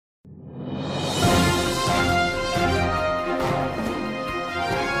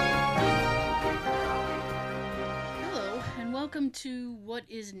welcome to what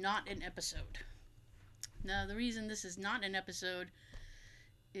is not an episode. Now, the reason this is not an episode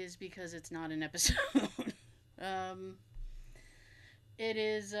is because it's not an episode. um, it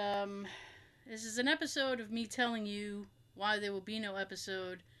is, this is an episode of me telling you why there will be no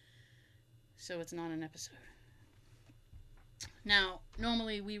episode, so it's not an episode. Now,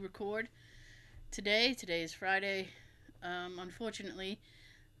 normally we record today. Today is Friday. Unfortunately,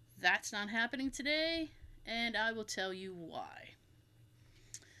 that's not happening today, and I will tell you why.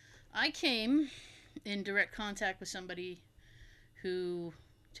 I came in direct contact with somebody who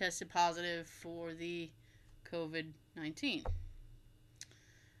tested positive for the COVID 19.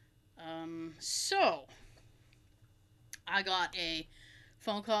 So, I got a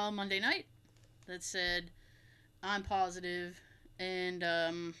phone call Monday night that said, I'm positive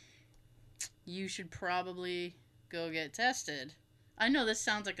and you should probably go get tested. I know this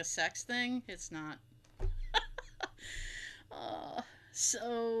sounds like a sex thing. It's not.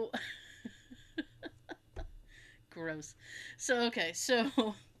 So. Gross. So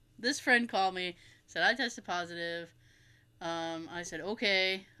this friend called me, said I tested positive. I said,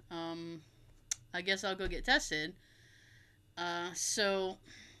 okay, I guess I'll go get tested. So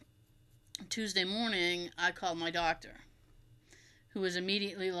Tuesday morning, I called my doctor, who was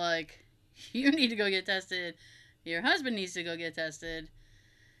immediately like, you need to go get tested. Your husband needs to go get tested.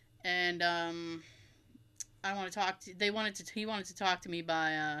 And I want to talk to. He wanted to talk to me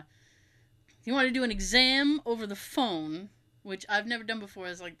by. He wanted to do an exam over the phone, which I've never done before.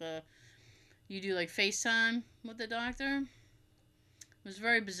 It's like you do like FaceTime with the doctor. It was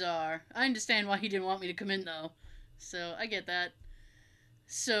very bizarre. I understand why he didn't want me to come in though, so I get that.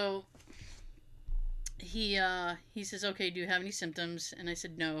 So he says, okay, do you have any symptoms? And I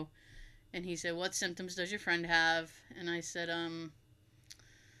said no. And he said, what symptoms does your friend have? And I said,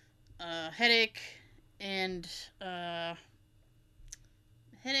 headache and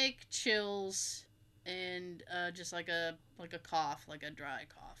headache, chills, and just like a cough, like a dry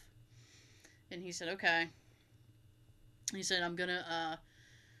cough. And he said, okay. He said, I'm gonna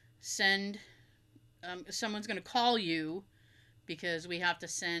send. Someone's gonna call you because we have to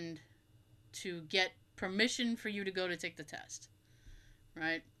send to get permission for you to go to take the test,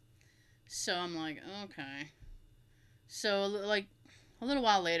 right? So I'm like, okay. So like a little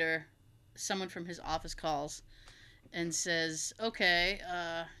while later, someone from his office calls and says, okay,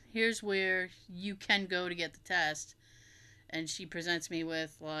 here's where you can go to get the test. And she presents me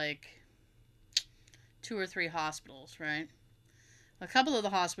with like 2 or 3 hospitals, right? A couple of the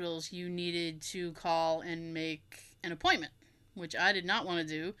hospitals you needed to call and make an appointment, which I did not want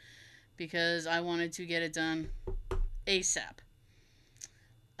to do because I wanted to get it done ASAP.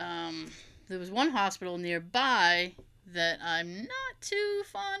 There was one hospital nearby that I'm not too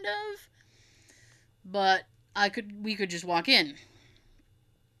fond of, but we could just walk in.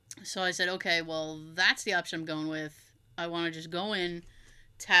 So I said, okay, well, that's the option I'm going with. I want to just go in,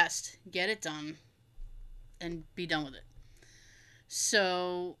 test, get it done, and be done with it.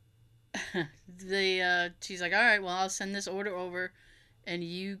 So she's like, all right, well, I'll send this order over, and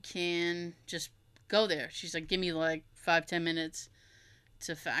you can just go there. She's like, give me like 5-10 minutes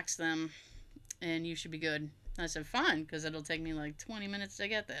to fax them, and you should be good. I said, fine, because it'll take me like 20 minutes to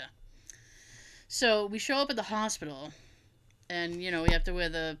get there. So we show up at the hospital, and, we have to wear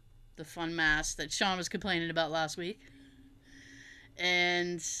the fun mask that Sean was complaining about last week.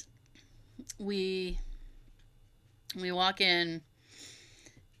 And we walk in,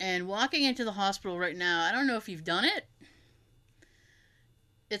 and walking into the hospital right now, I don't know if you've done it.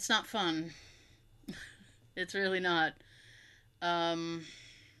 It's not fun. It's really not.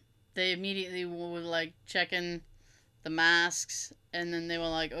 They immediately were like checking the masks, and then they were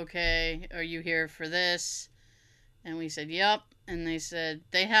like, okay, are you here for this? And we said, yep. And they said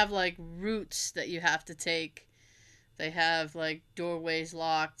they have like routes that you have to take. They have like doorways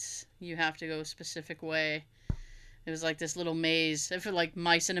locked. You have to go a specific way. It was like this little maze. I feel like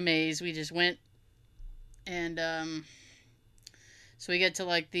mice in a maze. We just went, and so we get to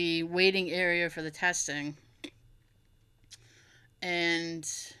like the waiting area for the testing, and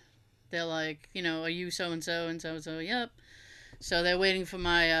they're like, are you so and so and so and so? Yep. So they're waiting for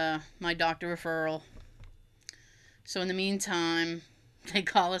my doctor referral. So in the meantime, they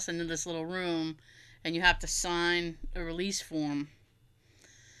call us into this little room, and you have to sign a release form.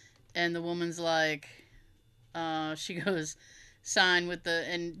 And the woman's like, she goes, sign with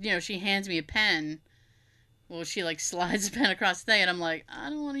and she hands me a pen. Well, she like slides the pen across the thing, and I'm like, I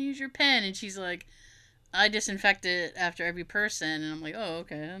don't want to use your pen. And she's like, I disinfect it after every person. And I'm like, oh,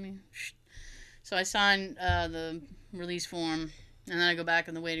 okay. So I sign the release form, and then I go back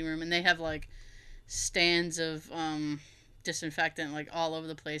in the waiting room, and they have like stands of disinfectant like all over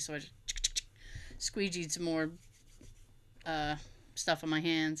the place. So I just squeegeed some more uh, stuff on my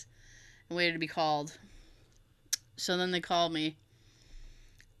hands and waited to be called. So then they called me,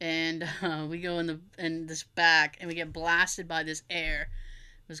 and we go in this back, and we get blasted by this air.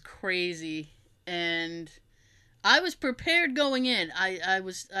 It was crazy, and I was prepared going in.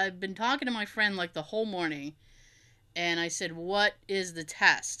 I've been talking to my friend like the whole morning, and I said, "What is the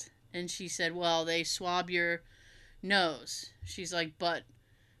test?" And she said, "Well, they swab your nose." She's like, "But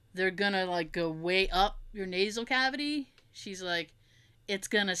they're gonna like go way up your nasal cavity." She's like, "It's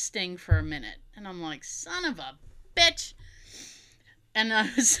gonna sting for a minute." And I'm like, "Son of a bitch." And I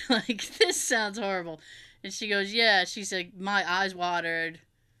was like, "This sounds horrible." And she goes, "Yeah." She said, "My eyes watered."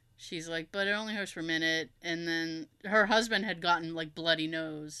 She's like, "But it only hurts for a minute." And then her husband had gotten like bloody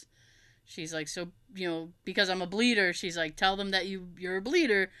nose. She's like, "So, because I'm a bleeder," she's like, "Tell them that you're a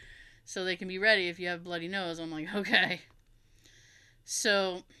bleeder so they can be ready if you have bloody nose." I'm like, "Okay."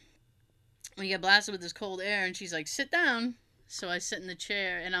 So we get blasted with this cold air, and she's like, "Sit down." So I sit in the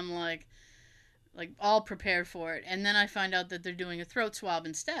chair, and I'm like all prepared for it. And then I find out that they're doing a throat swab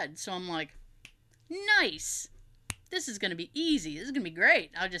instead. So I'm like, nice. This is going to be easy. This is going to be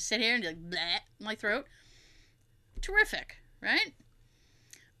great. I'll just sit here and be like, bleh, my throat. Terrific, right?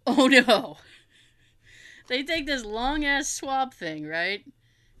 Oh no. They take this long ass swab thing, right?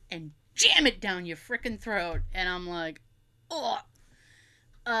 And jam it down your frickin' throat. And I'm like, oh.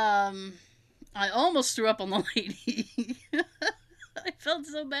 I almost threw up on the lady. I felt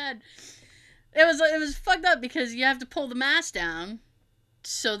so bad. It was fucked up because you have to pull the mask down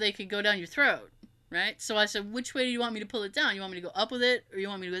so they could go down your throat, right? So I said, "Which way do you want me to pull it down? You want me to go up with it or you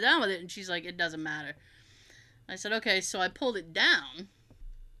want me to go down with it?" And she's like, "It doesn't matter." I said, "Okay." So I pulled it down,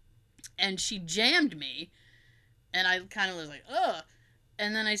 and she jammed me, and I kind of was like, "Ugh."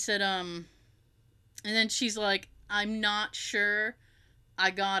 And then I said, and then she's like, "I'm not sure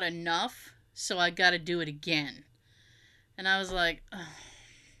I got enough, so I got to do it again." And I was like, ugh.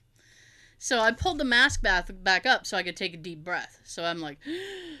 So I pulled the mask back up so I could take a deep breath. So I'm like,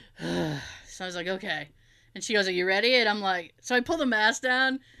 so I was like, "Okay." And she goes, "Are you ready?" And I'm like, so I pull the mask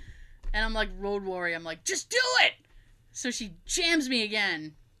down, and I'm like Road Warrior. I'm like, "Just do it." So she jams me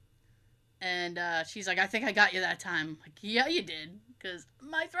again. And she's like, "I think I got you that time." I'm like, "Yeah, you did. Because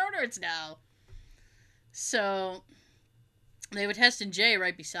my throat hurts now." So they were testing Jay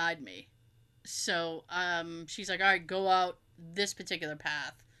right beside me. So she's like, "All right, go out this particular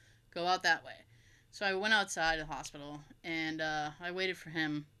path. Go out that way." So I went outside the hospital, and I waited for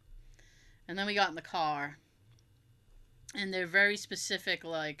him. And then we got in the car. And they're very specific,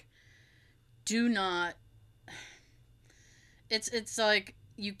 like, do not... It's like,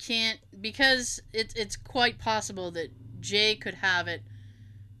 you can't... Because it's quite possible that Jay could have it,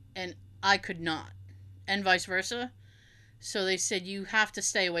 and I could not. And vice versa. So they said, you have to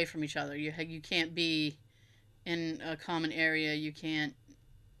stay away from each other. You can't be in a common area. You can't...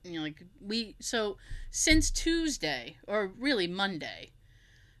 So since Tuesday, or really Monday,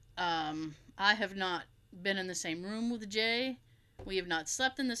 I have not been in the same room with Jay. We have not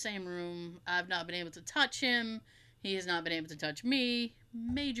slept in the same room. I've not been able to touch him. He has not been able to touch me.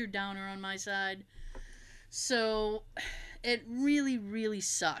 Major downer on my side. So it really, really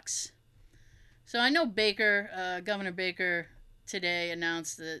sucks. So I know Governor Baker today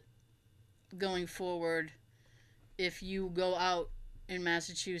announced that going forward, if you go out in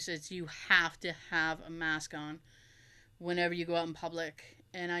Massachusetts, you have to have a mask on whenever you go out in public.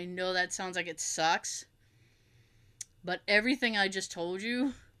 And I know that sounds like it sucks, but everything I just told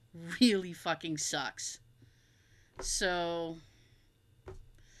you really fucking sucks. So,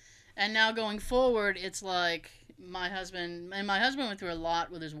 and now going forward, it's like my husband went through a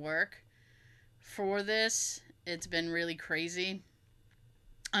lot with his work for this. It's been really crazy.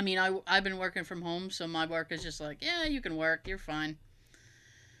 I mean, I've been working from home, so my work is just like, yeah, you can work, you're fine.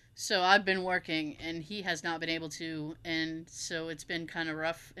 So I've been working, and he has not been able to, and so it's been kind of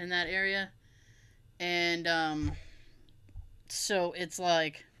rough in that area. And so it's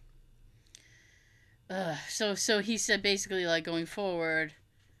like, so he said basically, like, going forward,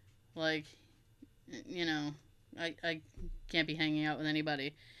 like, I can't be hanging out with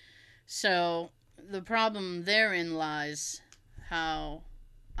anybody. So the problem therein lies how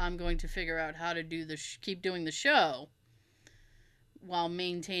I'm going to figure out how to do keep doing the show while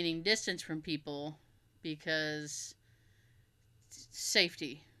maintaining distance from people, because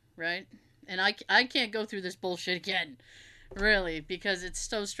safety, right? And I can't go through this bullshit again, really, because it's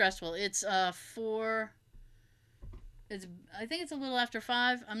so stressful. It's I think it's a little after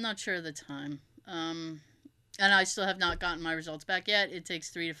 5. I'm not sure of the time. And I still have not gotten my results back yet. It takes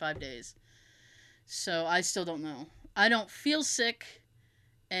 3 to 5 days. So I still don't know. I don't feel sick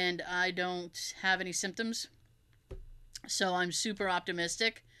and I don't have any symptoms. So I'm super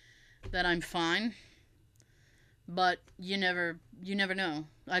optimistic that I'm fine. But you never know.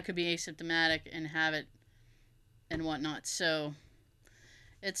 I could be asymptomatic and have it and whatnot. So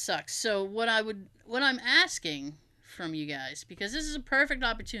it sucks. So what I'm asking from you guys, because this is a perfect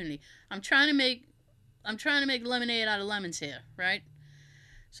opportunity. I'm trying to make lemonade out of lemons here, right?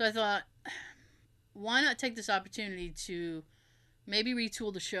 So I thought, why not take this opportunity to maybe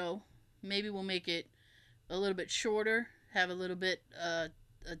retool the show? Maybe we'll make it a little bit shorter, have a little bit a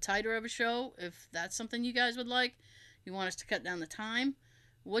tighter of a show, if that's something you guys would like. You want us to cut down the time?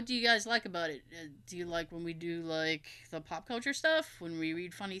 What do you guys like about it? Do you like when we do like the pop culture stuff? When we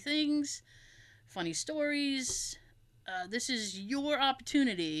read funny things, funny stories? This is your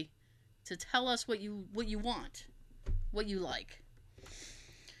opportunity to tell us what you want, what you like.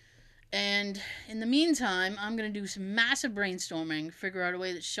 And in the meantime, I'm going to do some massive brainstorming, figure out a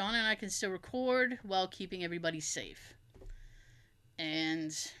way that Sean and I can still record while keeping everybody safe.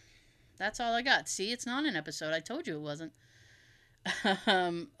 And that's all I got. See, it's not an episode. I told you it wasn't.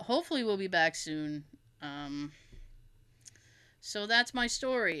 Hopefully we'll be back soon. So that's my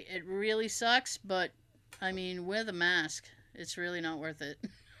story. It really sucks, but I mean, wear the mask. It's really not worth it.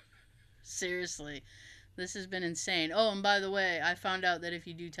 Seriously. This has been insane. Oh, and by the way, I found out that if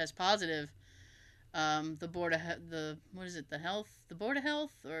you do test positive, the board of the board of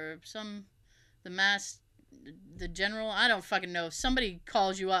health or the general, I don't fucking know. Somebody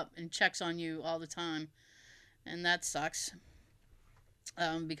calls you up and checks on you all the time, and that sucks.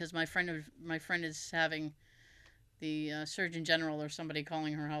 Because my friend is having the Surgeon General or somebody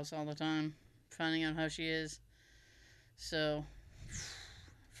calling her house all the time, finding out how she is. So,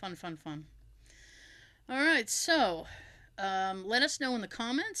 fun. Alright, so, let us know in the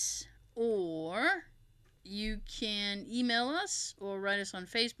comments, or you can email us, or write us on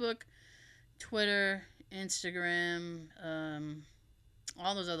Facebook, Twitter, Instagram,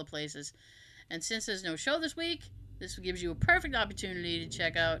 all those other places. And since there's no show this week, this gives you a perfect opportunity to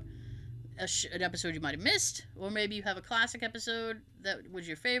check out an episode you might have missed, or maybe you have a classic episode that was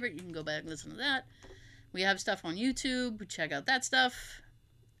your favorite. You can go back and listen to that. We have stuff on YouTube. Check out that stuff.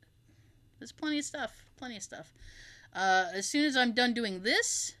 There's plenty of stuff. As soon as I'm done doing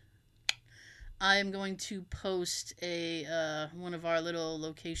this, I am going to post one of our little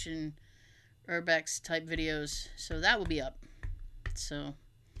location Urbex type videos. So that will be up. So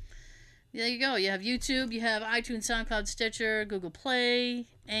there you go. You have YouTube, you have iTunes, SoundCloud, Stitcher, Google Play,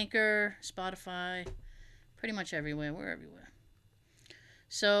 Anchor, Spotify, pretty much everywhere. We're everywhere.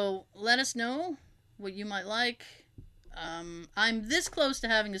 So let us know what you might like. I'm this close to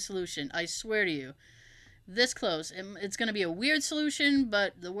having a solution. I swear to you. This close. It's going to be a weird solution,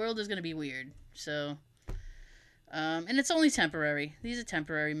 but the world is going to be weird. So, and it's only temporary. These are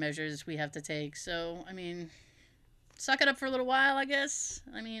temporary measures we have to take. So, I mean, suck it up for a little while, I guess.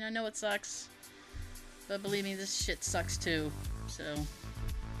 I mean, I know it sucks. But believe me, this shit sucks too. So,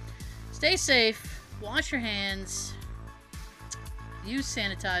 stay safe. Wash your hands. Use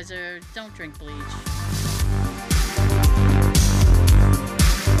sanitizer. Don't drink bleach.